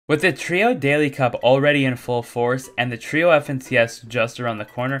With the Trio Daily Cup already in full force and the Trio FNCS just around the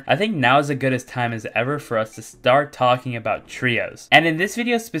corner, I think now is as good a time as ever for us to start talking about trios. And in this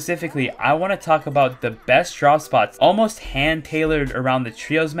video specifically, I want to talk about the best drop spots, almost hand-tailored around the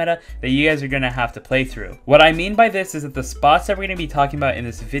trios meta that you guys are going to have to play through. What I mean by this is that the spots that we're going to be talking about in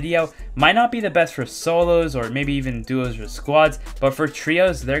this video might not be the best for solos or maybe even duos or squads, but for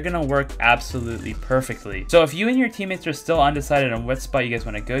trios, they're going to work absolutely perfectly. So if you and your teammates are still undecided on what spot you guys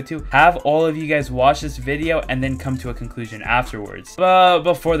want to go to, have all of you guys watch this video and then come to a conclusion afterwards. But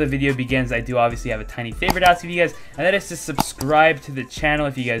before the video begins, I do obviously have a tiny favor to ask of you guys, and that is to subscribe to the channel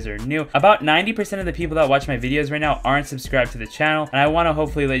if you guys are new. About 90% of the people that watch my videos right now aren't subscribed to the channel, and I want to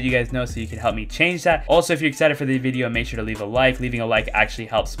hopefully let you guys know so you can help me change that. Also, if you're excited for the video, make sure to leave a like. Leaving a like actually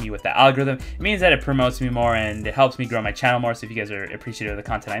helps me with the algorithm. It means that it promotes me more and it helps me grow my channel more, so if you guys are appreciative of the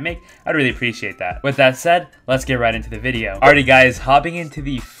content I make, I'd really appreciate that. With that said, let's get right into the video. Alrighty guys, hopping into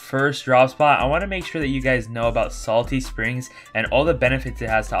the first drop spot, I want to make sure that you guys know about Salty Springs and all the benefits it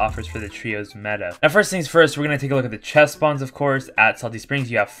has to offer for the trios meta. Now first things first, we're going to take a look at the chest spawns. Of course, at Salty Springs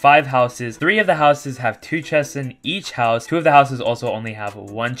you have 5 houses. 3 of the houses have 2 chests in each house. 2 of the houses also only have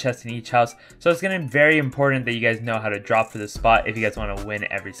 1 chest in each house, so it's going to be very important that you guys know how to drop for this spot if you guys want to win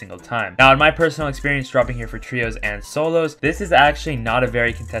every single time. Now in my personal experience dropping here for trios and solos, this is actually not a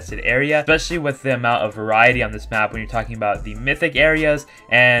very contested area, especially with the amount of variety on this map when you're talking about the mythic areas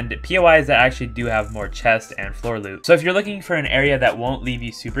and POIs that actually do have more chest and floor loot. So if you're looking for an area that won't leave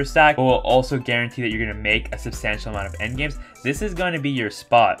you super stacked but will also guarantee that you're going to make a substantial amount of end games, this is going to be your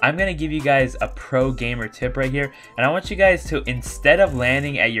spot. I'm going to give you guys a pro gamer tip right here, and I want you guys to, instead of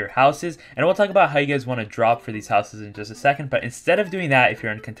landing at your houses, and we'll talk about how you guys want to drop for these houses in just a second, but instead of doing that, if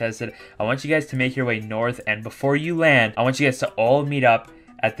you're uncontested, I want you guys to make your way north, and before you land, I want you guys to all meet up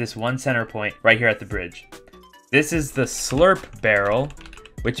at this one center point right here at the bridge. This is the slurp barrel,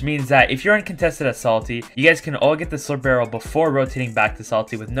 which means that if you're uncontested at Salty, you guys can all get the Slurp Barrel before rotating back to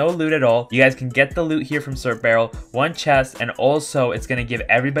Salty with no loot at all. You guys can get the loot here from Slurp Barrel, 1 chest, and also it's going to give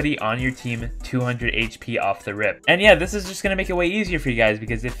everybody on your team 200 HP off the rip. And yeah, this is just going to make it way easier for you guys,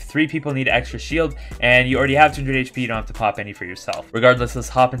 because if 3 people need extra shield and you already have 200 HP, you don't have to pop any for yourself. Regardless, let's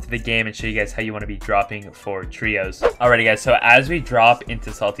hop into the game and show you guys how you want to be dropping for trios. Alrighty guys, so as we drop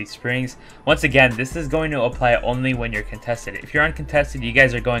into Salty Springs, once again, this is going to apply only when you're contested. If you're uncontested, you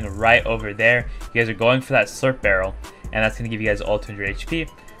guys are going right over there. You guys are going for that Slurp Barrel, and that's going to give you guys all 200 HP.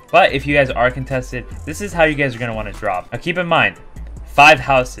 But if you guys are contested, this is how you guys are going to want to drop. Now keep in mind, 5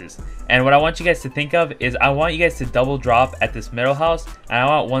 houses, and what I want you guys to think of is I want you guys to double drop at this middle house, and I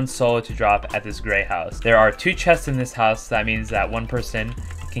want 1 solo to drop at this gray house. There are 2 chests in this house. That means that 1 person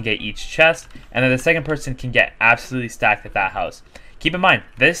can get each chest, and then the second person can get absolutely stacked at that house. Keep in mind,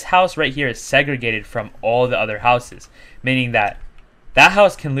 this house right here is segregated from all the other houses, meaning that that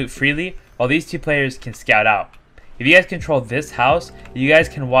house can loot freely while these 2 players can scout out. If you guys control this house, you guys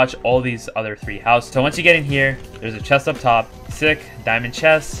can watch all these other 3 houses. So once you get in here, there's a chest up top, sick, diamond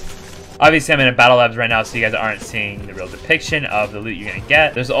chest. Obviously I'm in a battle labs right now, so you guys aren't seeing the real depiction of the loot you're gonna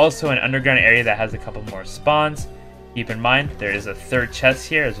get. There's also an underground area that has a couple more spawns. Keep in mind, there is a 3rd chest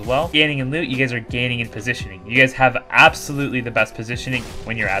here as well. Gaining in loot, you guys are gaining in positioning. You guys have absolutely the best positioning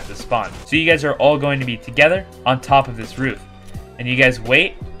when you're at the spawn. So you guys are all going to be together on top of this roof. And you guys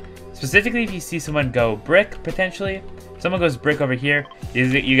wait. Specifically, if you see someone go brick, potentially, if someone goes brick over here,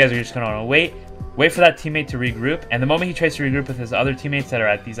 you guys are just going to want to wait for that teammate to regroup. And the moment he tries to regroup with his other teammates that are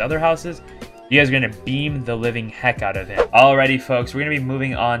at these other houses, you guys are going to beam the living heck out of him. Alrighty folks, we're going to be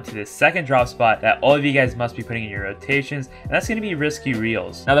moving on to the second drop spot that all of you guys must be putting in your rotations, and that's going to be Risky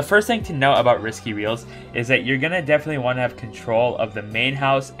Reels. Now the first thing to know about Risky Reels is that you're going to definitely want to have control of the main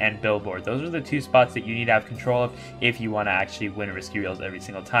house and billboard. Those are the 2 spots that you need to have control of if you want to actually win Risky Reels every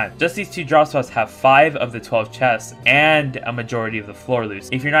single time. Just these 2 drop spots have 5 of the 12 chests and a majority of the floor loot.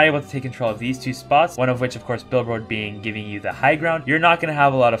 If you're not able to take control of these 2 spots, one of which of course billboard being giving you the high ground, you're not going to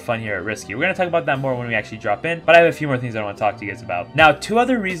have a lot of fun here at Risky. We're going to talk about that more when we actually drop in, but I have a few more things I want to talk to you guys about. Now, 2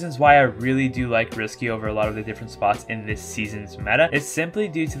 other reasons why I really do like Risky over a lot of the different spots in this season's meta is simply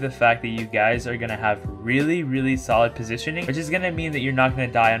due to the fact that you guys are going to have really solid positioning, which is going to mean that you're not going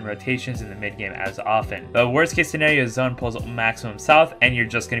to die on rotations in the mid game as often. The worst case scenario is zone pulls maximum south and you're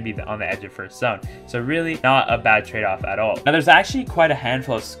just going to be on the edge of first zone, so really not a bad trade-off at all. Now there's actually quite a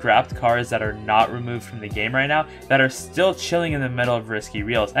handful of scrapped cars that are not removed from the game right now that are still chilling in the middle of Risky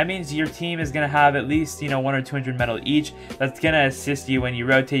Reels. That means your team is going to have at least, 1 or 200 metal each. That's going to assist you when you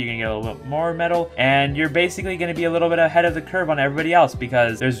rotate. You're going to get a little bit more metal, and you're basically going to be a little bit ahead of the curve on everybody else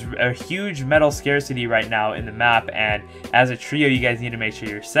because there's a huge metal scarcity right now in the map, and as a trio, you guys need to make sure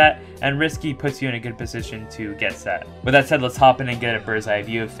you're set, and Risky puts you in a good position to get set. With that said, let's hop in and get a bird's eye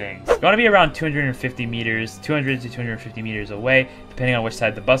view of things. You want to be around 250 meters, 200 to 250 meters away, depending on which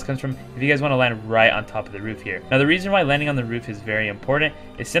side the bus comes from, if you guys want to land right on top of the roof here. Now, the reason why landing on the roof is very important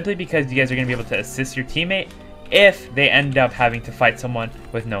is simply because you guys are going to be able to assist your teammate if they end up having to fight someone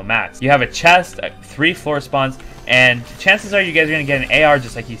with no mats. You have a chest, 3 floor spawns, and chances are you guys are going to get an AR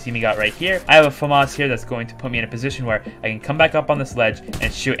just like you see me got right here. I have a FAMAS here that's going to put me in a position where I can come back up on this ledge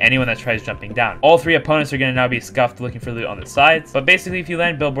and shoot anyone that tries jumping down. All 3 opponents are going to now be scuffed looking for loot on the sides, but basically if you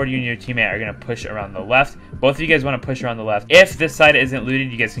land billboard, you and your teammate are going to push around the left. Both of you guys want to push around the left. If this side isn't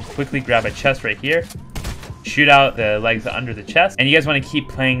looted, you guys can quickly grab a chest right here, shoot out the legs under the chest, and you guys want to keep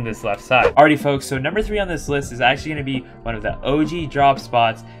playing this left side. Alrighty folks, so number 3 on this list is actually going to be one of the OG drop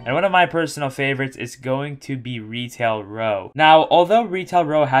spots, and one of my personal favorites is going to be Retail Row. Now, although Retail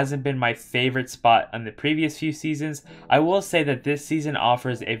Row hasn't been my favorite spot on the previous few seasons, I will say that this season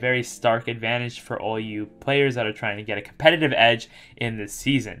offers a very stark advantage for all you players that are trying to get a competitive edge in this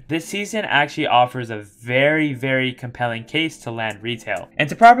season. This season actually offers a very, very compelling case to land retail. And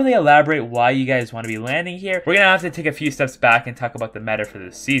to properly elaborate why you guys want to be landing here, we're going to have to take a few steps back and talk about the meta for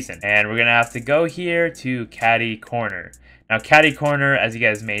this season. And we're going to have to go here to Caddy Corner. Now, Caddy Corner, as you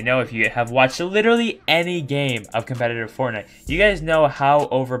guys may know, if you have watched literally any game of competitive Fortnite, you guys know how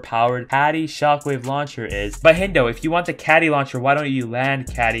overpowered Caddy Shockwave Launcher is. But Hindo, if you want the Caddy Launcher, why don't you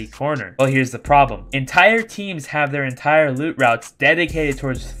land Caddy Corner? Well, here's the problem. Entire teams have their entire loot routes dedicated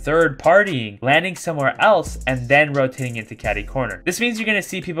towards third partying, landing somewhere else, and then rotating into Caddy Corner. This means you're going to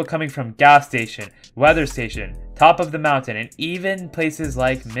see people coming from gas station, weather station, top of the mountain, and even places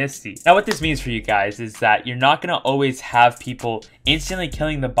like Misty. Now, what this means for you guys is that you're not going to always have people instantly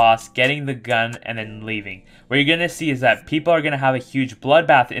killing the boss, getting the gun, and then leaving. What you're going to see is that people are going to have a huge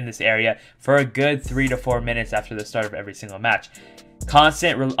bloodbath in this area for a good 3 to 4 minutes after the start of every single match.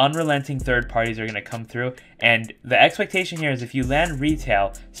 Constant, unrelenting third parties are going to come through, and the expectation here is if you land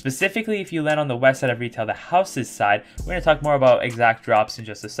retail, specifically if you land on the west side of retail, the houses side, we're going to talk more about exact drops in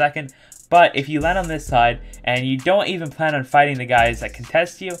just a second, but if you land on this side and you don't even plan on fighting the guys that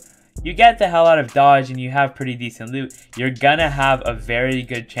contest you, you get the hell out of dodge and you have pretty decent loot, you're gonna have a very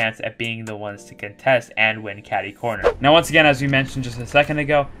good chance at being the ones to contest and win Caddy Corner. Now, once again, as we mentioned just a second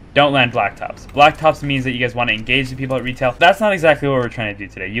ago, don't land blacktops. Blacktops means that you guys want to engage the people at retail. That's not exactly what we're trying to do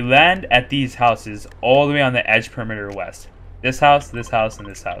today. You land at these houses all the way on the edge perimeter west. This house, and this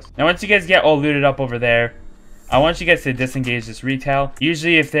house. Now, once you guys get all looted up over there, I want you guys to disengage this retail.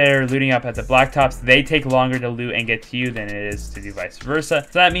 Usually if they're looting up at the blacktops, they take longer to loot and get to you than it is to do vice versa.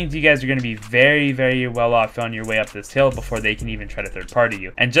 So that means you guys are going to be very, very well off on your way up this hill before they can even try to third party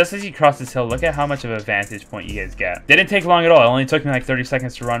you. And just as you cross this hill, look at how much of a vantage point you guys get. Didn't take long at all. It only took me like 30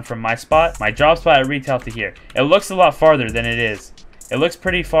 seconds to run from my spot, my drop spot at retail, to here. It looks a lot farther than it is. It looks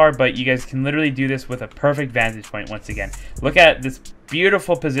pretty far, but you guys can literally do this with a perfect vantage point once again. Look at this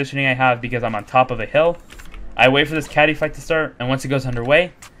beautiful positioning I have because I'm on top of a hill. I wait for this caddy fight to start, and once it goes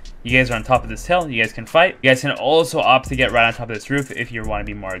underway, you guys are on top of this hill, you guys can fight. You guys can also opt to get right on top of this roof if you want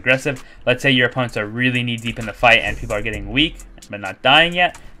to be more aggressive. Let's say your opponents are really knee deep in the fight and people are getting weak but not dying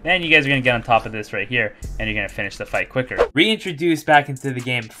yet. Then you guys are going to get on top of this right here and you're going to finish the fight quicker. Reintroduced back into the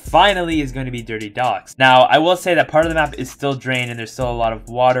game finally is going to be Dirty Docks. Now, I will say that part of the map is still drained and there's still a lot of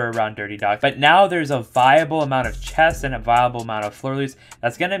water around Dirty Docks, but now there's a viable amount of chests and a viable amount of floor loots.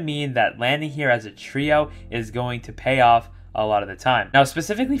 That's going to mean that landing here as a trio is going to pay off a lot of the time. Now,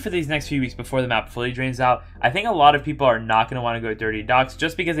 specifically for these next few weeks before the map fully drains out, I think a lot of people are not going to want to go Dirty Docks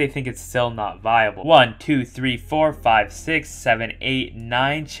just because they think it's still not viable. 1, 2, 3, 4, 5, 6, 7, 8,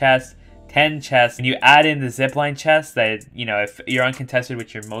 9 chests, 10 chests. When you add in the zipline chests that, you know, if you're uncontested,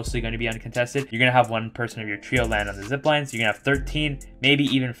 which you're mostly going to be uncontested, you're going to have one person of your trio land on the ziplines. You're going to have 13, maybe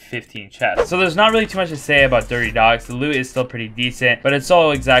even 15 chests. So there's not really too much to say about Dirty Docks. The loot is still pretty decent, but it's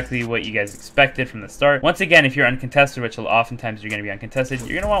all exactly what you guys expected from the start. Once again, if you're uncontested, which oftentimes you're going to be uncontested, you're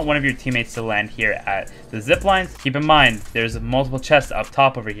going to want one of your teammates to land here at the ziplines. Keep in mind, there's multiple chests up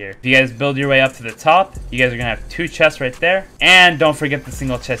top over here. If you guys build your way up to the top, you guys are going to have 2 chests right there. And don't forget the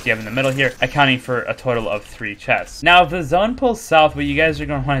single chest you have in the middle here, accounting for a total of 3 chests. Now, if the zone pulls south, what you guys are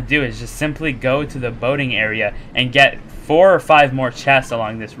going to want to do is just simply go to the boating area and get 4 or 5 more chests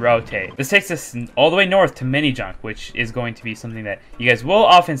along this rotate. This takes us all the way north to mini junk, which is going to be something that you guys will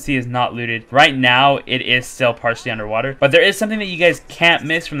often see is not looted. Right now, it is still partially underwater, but there is something that you guys can't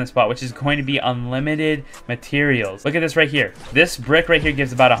miss from this spot, which is going to be unlimited materials. Look at this right here. This brick right here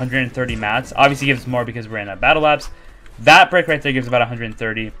gives about 130 mats. Obviously gives more because we're in a battle labs. That brick right there gives about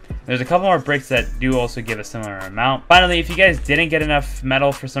 130. There's a couple more bricks that do also give a similar amount. Finally, if you guys didn't get enough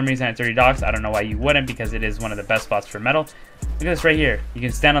metal for some reason at Dirty Docks, I don't know why you wouldn't, because it is one of the best spots for metal. Look at this right here. You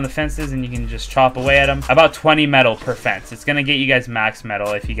can stand on the fences and you can just chop away at them. About 20 metal per fence. It's going to get you guys max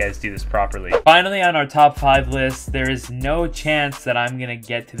metal if you guys do this properly. Finally, on our top 5 list, there is no chance that I'm going to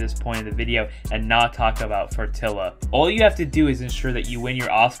get to this point of the video and not talk about Fortilla. All you have to do is ensure that you win your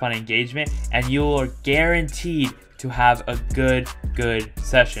off-spawn engagement, and you are guaranteed to have a good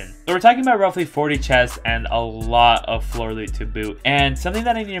session. So we're talking about roughly 40 chests and a lot of floor loot to boot. And something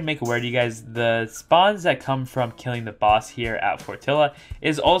that I need to make aware to you guys, the spawns that come from killing the boss here at Fortilla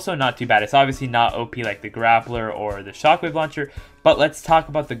is also not too bad. It's obviously not OP like the grappler or the shockwave launcher, but let's talk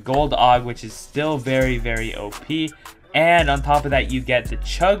about the gold og, which is still very OP. And on top of that, you get the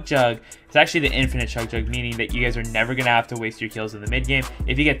chug jug. It's actually the infinite chug jug, meaning that you guys are never going to have to waste your heals in the mid game.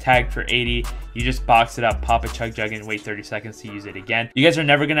 If you get tagged for 80, you just box it up, pop a chug jug, and wait 30 seconds to use it again. You guys are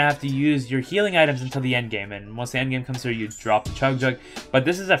never going to have to use your healing items until the end game, and once the end game comes through, you drop the chug jug. But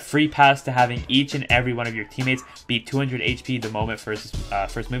this is a free pass to having each and every one of your teammates beat 200 HP the moment first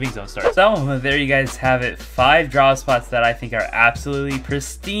moving zone starts. So there you guys have it, 5 draw spots that I think are absolutely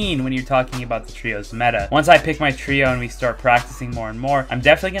pristine when you're talking about the trios meta. Once I pick my trio and we start practicing more and more, I'm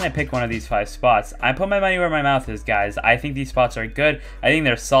definitely going to pick one of these 5 spots. I put my money where my mouth is, guys. I think these spots are good. I think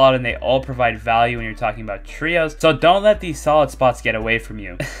they're solid, and they all provide value when you're talking about trios. So don't let these solid spots get away from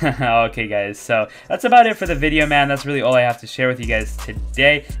you. Okay, guys. So that's about it for the video, man. That's really all I have to share with you guys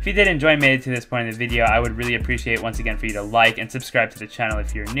today. If you did enjoy and made it to this point in the video, I would really appreciate once again for you to like and subscribe to the channel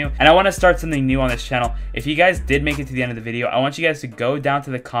if you're new. And I want to start something new on this channel. If you guys did make it to the end of the video, I want you guys to go down to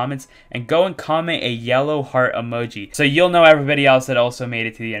the comments and go and comment a yellow heart emoji, so you'll know everybody else that also made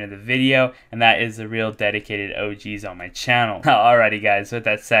it to the end of the video, and that is the real dedicated OGs on my channel. Alrighty, guys, with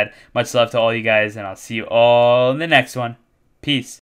that said, much love to all you guys, and I'll see you all in the next one. Peace.